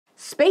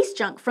Space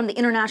junk from the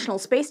International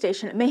Space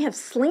Station may have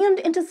slammed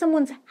into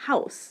someone's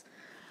house.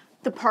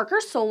 The Parker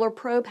Solar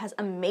Probe has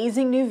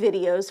amazing new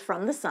videos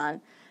from the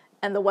sun,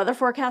 and the weather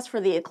forecast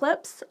for the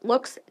eclipse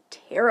looks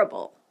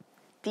terrible.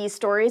 These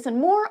stories and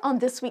more on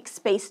this week's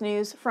space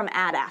news from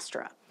Ad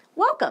Astra.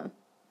 Welcome!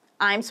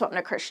 I'm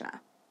Swapna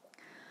Krishna.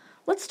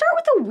 Let's start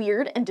with a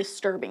weird and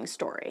disturbing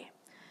story.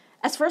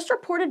 As first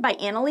reported by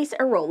Annalise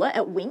Arola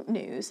at Wink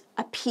News,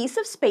 a piece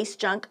of space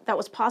junk that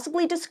was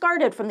possibly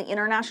discarded from the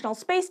International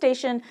Space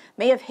Station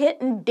may have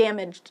hit and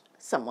damaged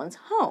someone's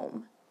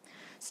home.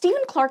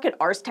 Stephen Clark at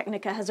Ars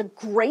Technica has a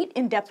great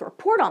in-depth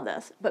report on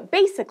this, but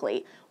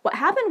basically, what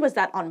happened was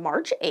that on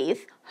March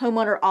 8th,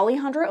 homeowner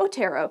Alejandro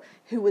Otero,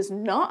 who was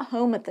not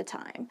home at the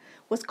time,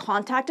 was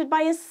contacted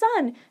by his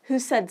son, who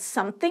said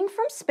something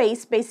from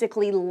space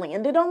basically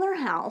landed on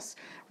their house,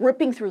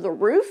 ripping through the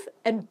roof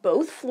and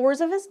both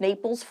floors of his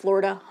Naples,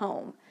 Florida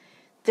home.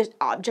 The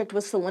object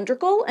was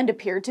cylindrical and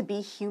appeared to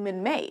be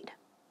human-made.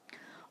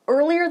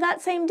 Earlier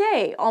that same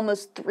day,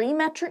 almost 3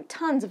 metric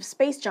tons of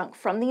space junk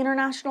from the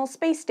International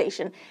Space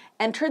Station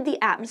entered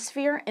the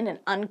atmosphere in an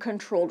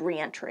uncontrolled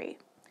re-entry.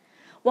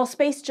 While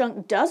space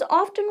junk does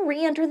often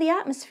re-enter the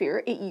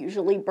atmosphere, it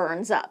usually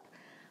burns up.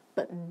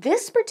 But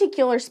this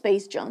particular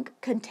space junk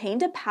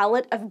contained a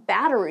pallet of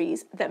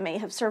batteries that may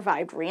have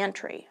survived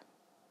re-entry.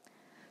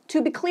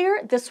 To be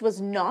clear, this was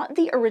not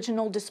the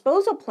original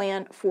disposal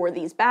plan for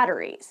these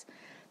batteries.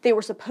 They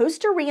were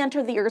supposed to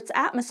re-enter the Earth's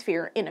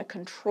atmosphere in a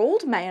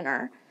controlled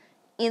manner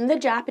in the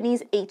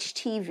Japanese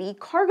HTV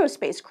cargo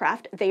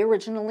spacecraft they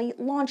originally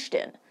launched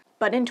in.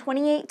 But in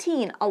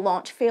 2018, a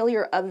launch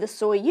failure of the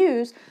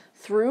Soyuz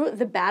threw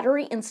the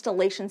battery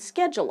installation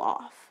schedule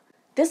off.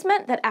 This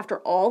meant that after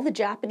all the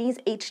Japanese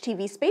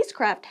HTV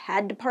spacecraft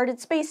had departed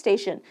space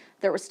station,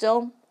 there was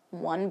still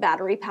one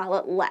battery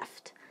pallet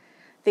left.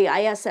 The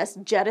ISS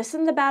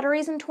jettisoned the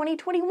batteries in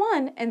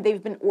 2021, and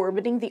they've been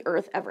orbiting the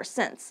Earth ever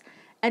since,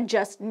 and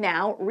just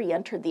now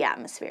re-entered the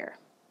atmosphere.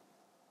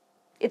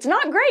 It's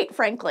not great,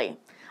 frankly.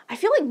 I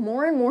feel like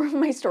more and more of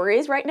my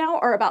stories right now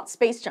are about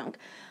space junk,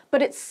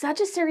 but it's such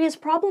a serious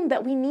problem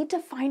that we need to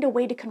find a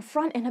way to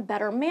confront in a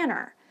better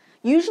manner.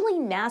 Usually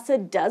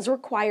NASA does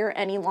require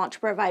any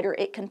launch provider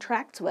it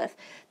contracts with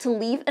to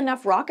leave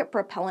enough rocket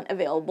propellant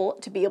available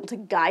to be able to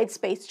guide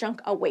space junk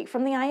away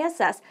from the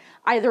ISS,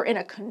 either in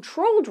a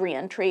controlled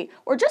re-entry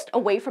or just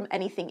away from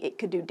anything it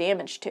could do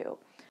damage to.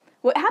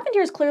 What happened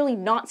here is clearly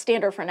not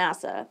standard for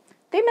NASA.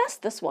 They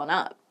messed this one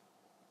up.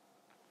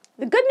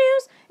 The good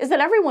news is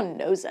that everyone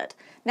knows it.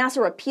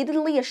 NASA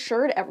repeatedly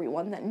assured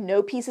everyone that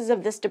no pieces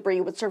of this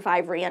debris would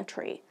survive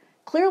re-entry.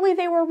 Clearly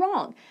they were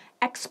wrong.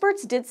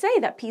 Experts did say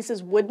that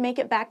pieces would make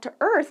it back to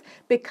Earth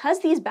because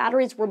these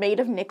batteries were made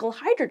of nickel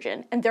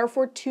hydrogen and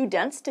therefore too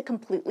dense to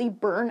completely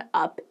burn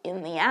up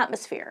in the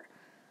atmosphere.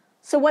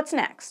 So what's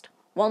next?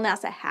 Well,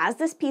 NASA has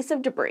this piece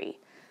of debris.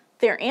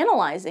 They're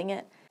analyzing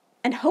it,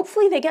 and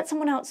hopefully they get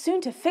someone out soon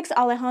to fix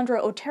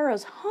Alejandro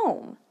Otero's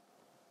home.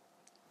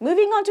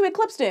 Moving on to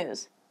eclipse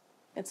news.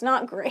 It's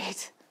not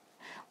great.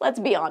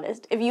 Let's be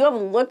honest, if you have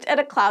looked at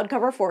a cloud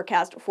cover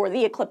forecast for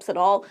the eclipse at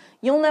all,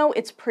 you'll know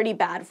it's pretty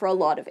bad for a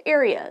lot of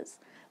areas.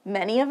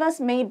 Many of us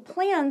made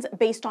plans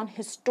based on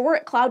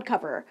historic cloud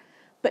cover,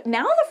 but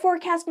now the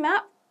forecast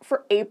map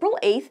for April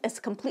 8th is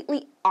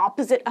completely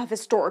opposite of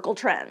historical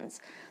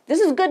trends. This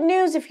is good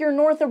news if you're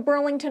north of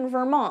Burlington,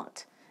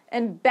 Vermont,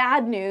 and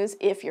bad news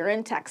if you're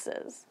in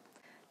Texas.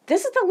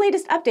 This is the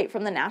latest update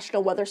from the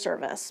National Weather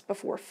Service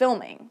before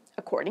filming.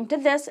 According to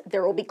this,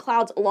 there will be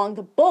clouds along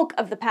the bulk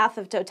of the path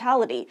of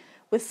totality,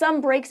 with some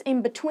breaks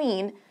in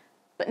between,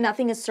 but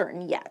nothing is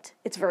certain yet.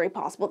 It's very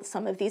possible that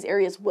some of these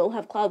areas will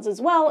have clouds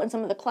as well, and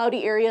some of the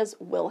cloudy areas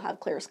will have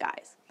clear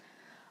skies.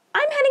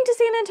 I'm heading to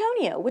San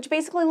Antonio, which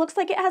basically looks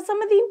like it has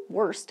some of the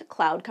worst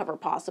cloud cover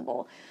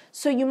possible.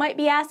 So you might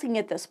be asking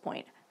at this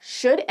point,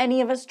 should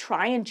any of us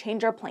try and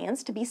change our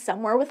plans to be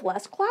somewhere with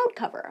less cloud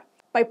cover?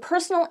 My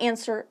personal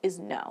answer is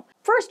no.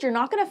 First, you're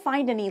not going to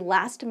find any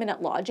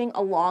last-minute lodging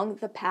along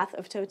the path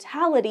of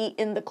totality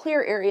in the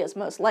clear areas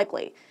most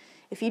likely.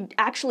 If you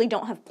actually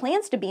don't have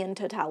plans to be in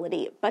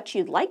totality, but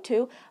you'd like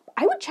to,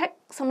 I would check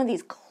some of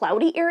these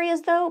cloudy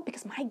areas though,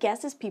 because my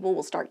guess is people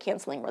will start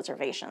canceling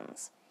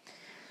reservations.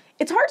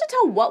 It's hard to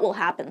tell what will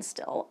happen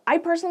still. I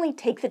personally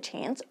take the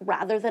chance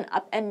rather than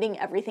upending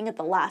everything at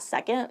the last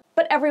second,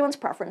 but everyone's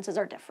preferences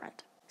are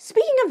different.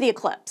 Speaking of the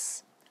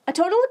eclipse, a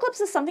total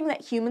eclipse is something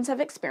that humans have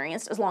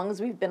experienced as long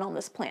as we've been on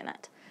this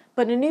planet.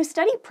 But a new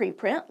study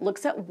preprint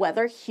looks at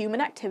whether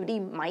human activity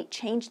might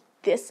change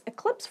this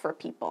eclipse for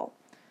people.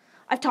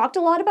 I've talked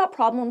a lot about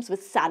problems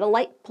with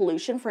satellite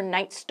pollution for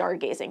night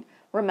stargazing.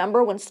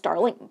 Remember when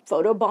Starlink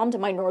photobombed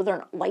my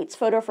Northern Lights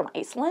photo from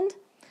Iceland?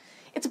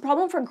 It's a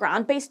problem for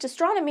ground-based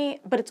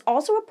astronomy, but it's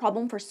also a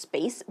problem for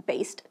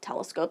space-based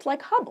telescopes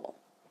like Hubble.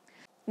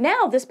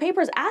 Now, this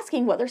paper is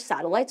asking whether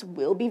satellites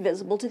will be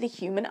visible to the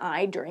human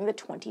eye during the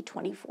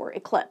 2024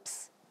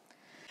 eclipse.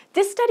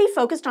 This study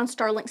focused on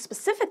Starlink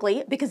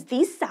specifically because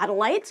these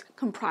satellites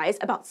comprise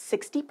about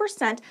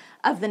 60%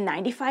 of the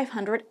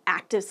 9,500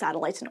 active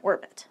satellites in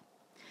orbit.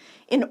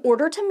 In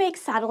order to make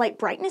satellite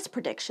brightness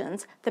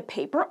predictions, the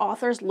paper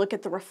authors look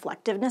at the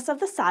reflectiveness of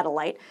the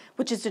satellite,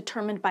 which is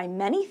determined by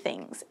many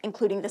things,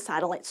 including the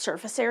satellite's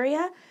surface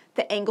area,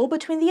 the angle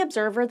between the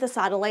observer, the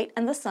satellite,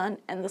 and the sun,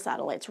 and the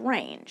satellite's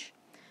range.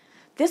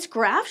 This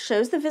graph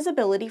shows the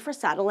visibility for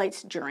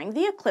satellites during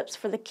the eclipse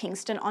for the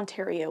Kingston,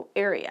 Ontario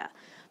area.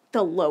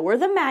 The lower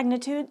the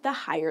magnitude, the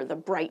higher the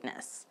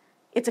brightness.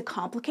 It's a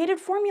complicated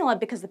formula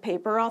because the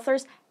paper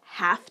authors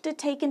have to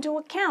take into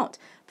account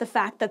the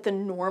fact that the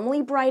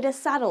normally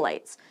brightest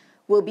satellites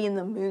will be in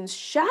the moon's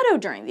shadow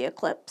during the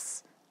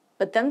eclipse,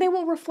 but then they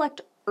will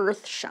reflect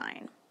Earth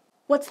shine.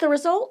 What's the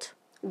result?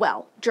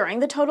 Well, during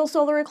the total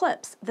solar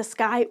eclipse, the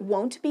sky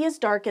won't be as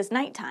dark as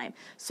nighttime,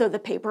 so the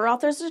paper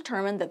authors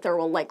determined that there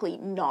will likely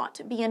not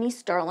be any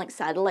Starlink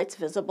satellites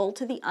visible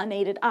to the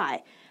unaided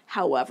eye.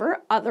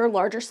 However, other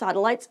larger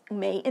satellites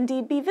may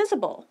indeed be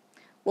visible.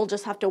 We'll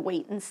just have to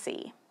wait and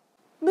see.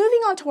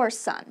 Moving on to our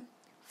sun.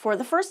 For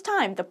the first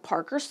time, the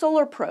Parker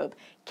Solar Probe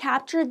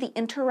captured the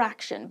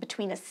interaction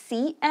between a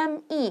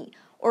CME,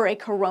 or a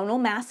coronal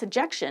mass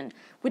ejection,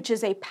 which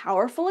is a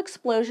powerful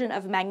explosion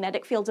of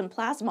magnetic fields and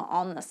plasma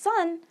on the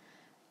sun,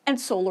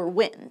 and solar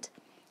wind.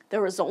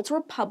 The results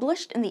were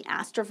published in the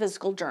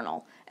Astrophysical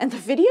Journal, and the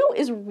video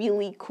is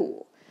really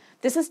cool.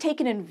 This is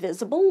taken in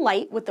visible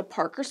light with the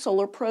Parker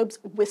Solar Probe's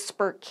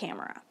Whisper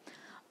camera.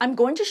 I'm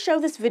going to show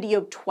this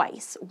video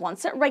twice,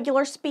 once at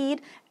regular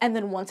speed and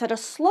then once at a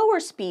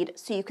slower speed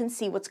so you can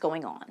see what's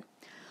going on.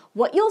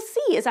 What you'll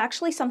see is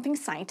actually something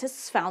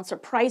scientists found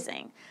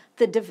surprising,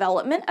 the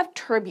development of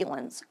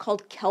turbulence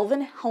called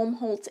Kelvin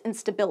Helmoltz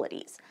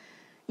instabilities.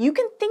 You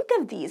can think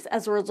of these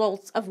as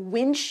results of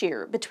wind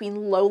shear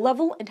between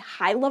low-level and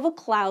high-level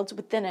clouds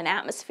within an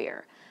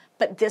atmosphere,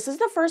 but this is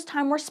the first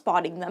time we're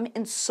spotting them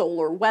in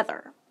solar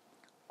weather.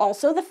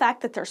 Also, the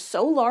fact that they're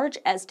so large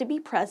as to be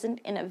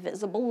present in a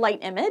visible light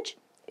image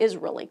is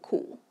really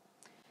cool.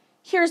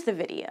 Here's the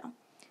video.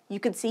 You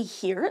can see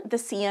here the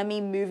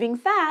CME moving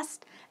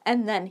fast,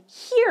 and then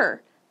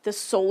here the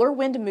solar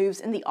wind moves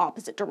in the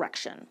opposite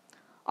direction.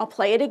 I'll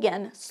play it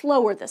again,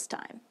 slower this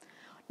time.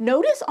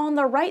 Notice on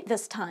the right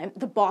this time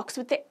the box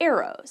with the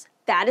arrows.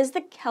 That is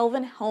the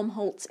Kelvin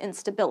Helmholtz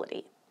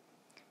instability.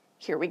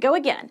 Here we go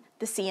again.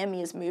 The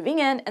CME is moving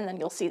in, and then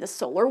you'll see the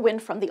solar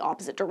wind from the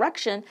opposite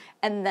direction,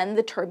 and then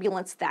the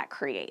turbulence that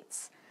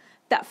creates.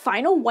 That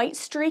final white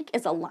streak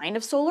is a line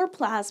of solar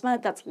plasma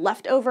that's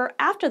left over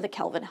after the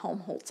Kelvin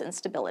Helmholtz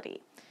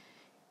instability.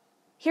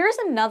 Here's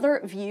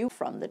another view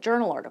from the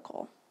journal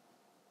article.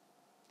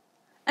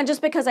 And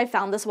just because I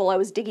found this while I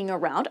was digging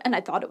around and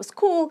I thought it was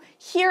cool,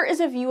 here is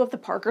a view of the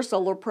Parker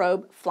Solar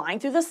Probe flying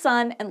through the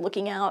sun and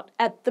looking out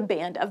at the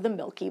band of the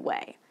Milky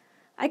Way.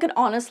 I could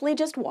honestly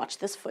just watch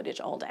this footage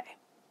all day.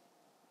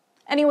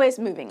 Anyways,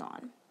 moving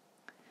on.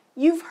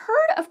 You've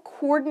heard of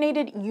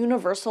Coordinated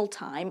Universal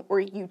Time,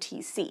 or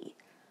UTC.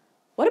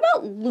 What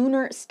about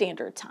Lunar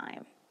Standard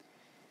Time?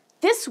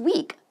 This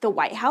week, the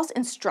White House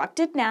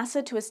instructed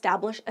NASA to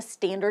establish a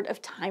standard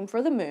of time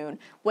for the moon,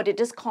 what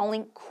it is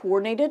calling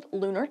Coordinated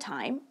Lunar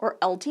Time, or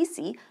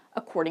LTC,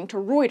 according to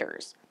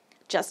Reuters.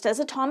 Just as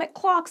atomic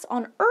clocks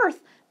on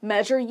Earth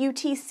measure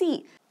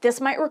UTC, this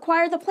might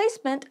require the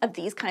placement of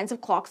these kinds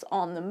of clocks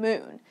on the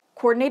moon.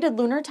 Coordinated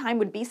lunar time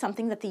would be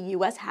something that the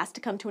US has to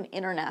come to an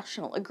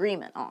international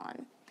agreement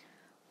on.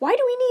 Why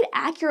do we need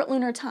accurate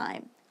lunar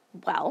time?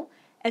 Well,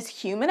 as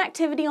human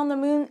activity on the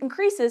moon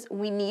increases,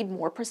 we need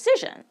more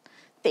precision.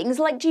 Things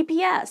like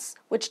GPS,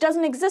 which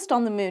doesn't exist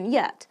on the moon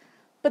yet,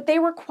 but they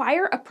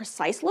require a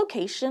precise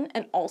location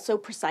and also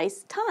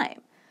precise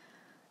time.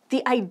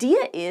 The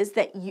idea is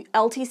that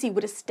LTC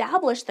would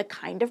establish the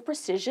kind of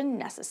precision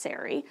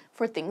necessary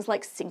for things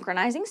like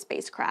synchronizing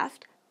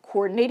spacecraft,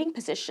 coordinating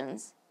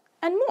positions,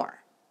 and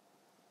more.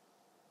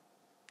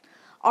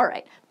 All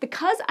right,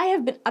 because I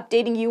have been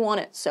updating you on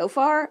it so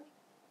far,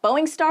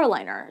 Boeing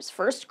Starliner's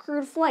first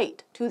crewed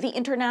flight to the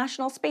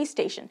International Space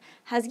Station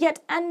has yet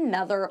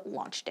another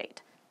launch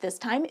date. This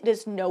time it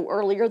is no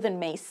earlier than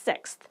May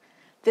 6th.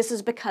 This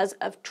is because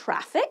of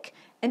traffic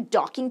and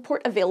docking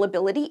port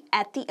availability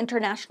at the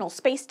International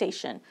Space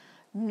Station,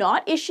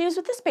 not issues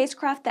with the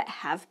spacecraft that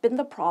have been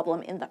the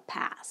problem in the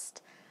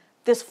past.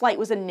 This flight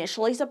was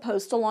initially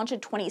supposed to launch in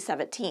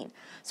 2017,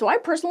 so I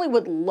personally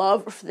would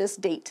love for this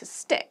date to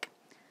stick.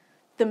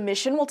 The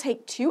mission will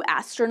take 2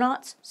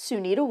 astronauts,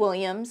 Sunita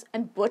Williams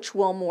and Butch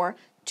Wilmore,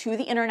 to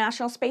the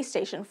International Space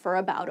Station for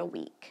about a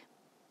week.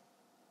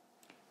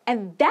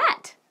 And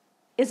that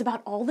is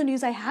about all the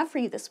news I have for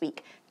you this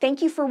week.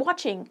 Thank you for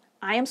watching.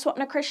 I am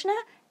Swapna Krishna,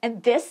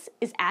 and this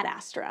is Ad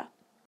Astra.